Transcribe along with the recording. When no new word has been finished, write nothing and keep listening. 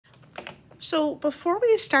So before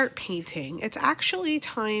we start painting, it's actually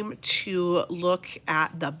time to look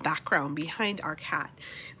at the background behind our cat.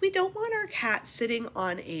 We don't want our cat sitting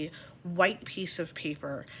on a white piece of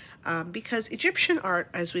paper because Egyptian art,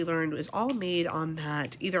 as we learned, is all made on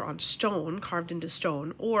that, either on stone, carved into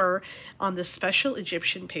stone, or on the special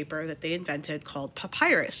Egyptian paper that they invented called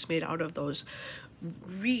papyrus, made out of those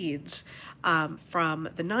reeds from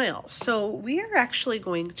the Nile. So we are actually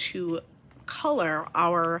going to color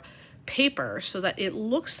our paper so that it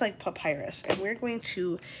looks like papyrus, and we're going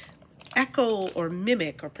to echo or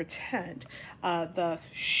mimic or pretend the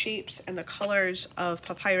shapes and the colors of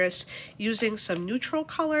papyrus using some neutral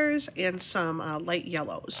colors and some light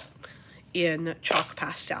yellows in chalk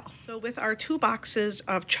pastel. So with our 2 boxes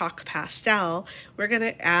of chalk pastel, we're going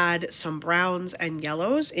to add some browns and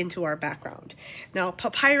yellows into our background. Now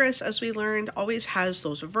papyrus, as we learned, always has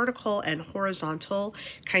those vertical and horizontal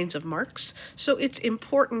kinds of marks. So it's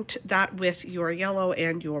important that with your yellow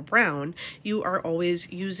and your brown, you are always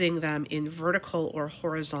using them in vertical or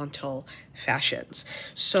horizontal fashions.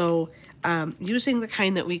 So using the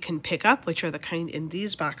kind that we can pick up, which are the kind in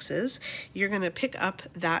these boxes, you're going to pick up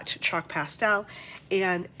that chalk pastel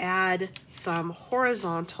and add some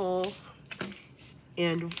horizontal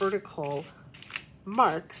and vertical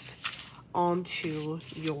marks onto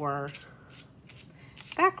your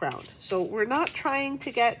background. So we're not trying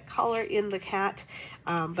to get color in the cat,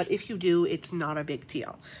 but if you do, it's not a big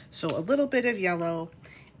deal. So a little bit of yellow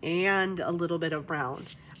and a little bit of brown.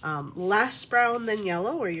 Less brown than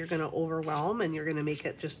yellow, or you're going to overwhelm and you're going to make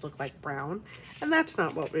it just look like brown. And that's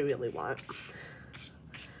not what we really want.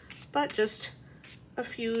 But just a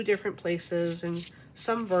few different places and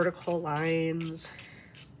some vertical lines.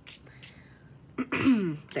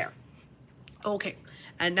 There. Okay.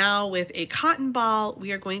 And now with a cotton ball,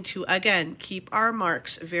 we are going to, again, keep our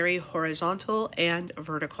marks very horizontal and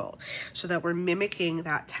vertical so that we're mimicking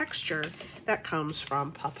that texture that comes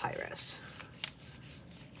from papyrus.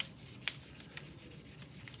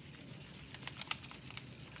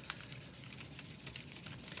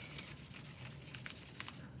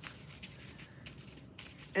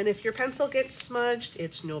 And if your pencil gets smudged,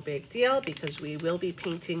 it's no big deal because we will be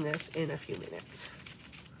painting this in a few minutes.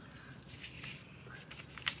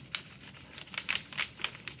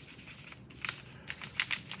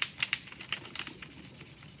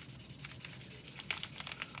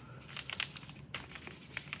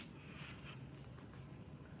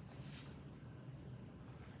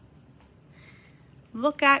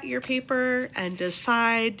 Look at your paper and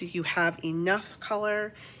decide, do you have enough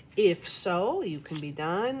color? If so, you can be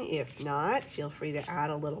done. If not, feel free to add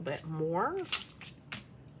a little bit more.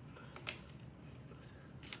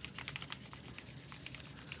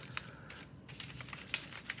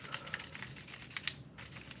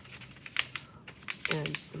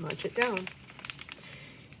 And smudge it down.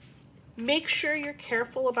 Make sure you're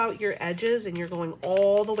careful about your edges and you're going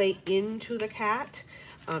all the way into the cat.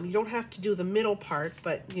 You don't have to do the middle part,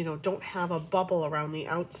 but don't have a bubble around the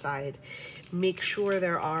outside. Make sure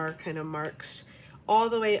there are kind of marks all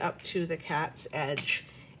the way up to the cat's edge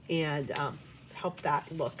and help that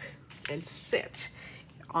look and sit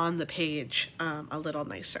on the page a little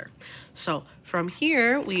nicer. So from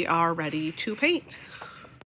here, we are ready to paint.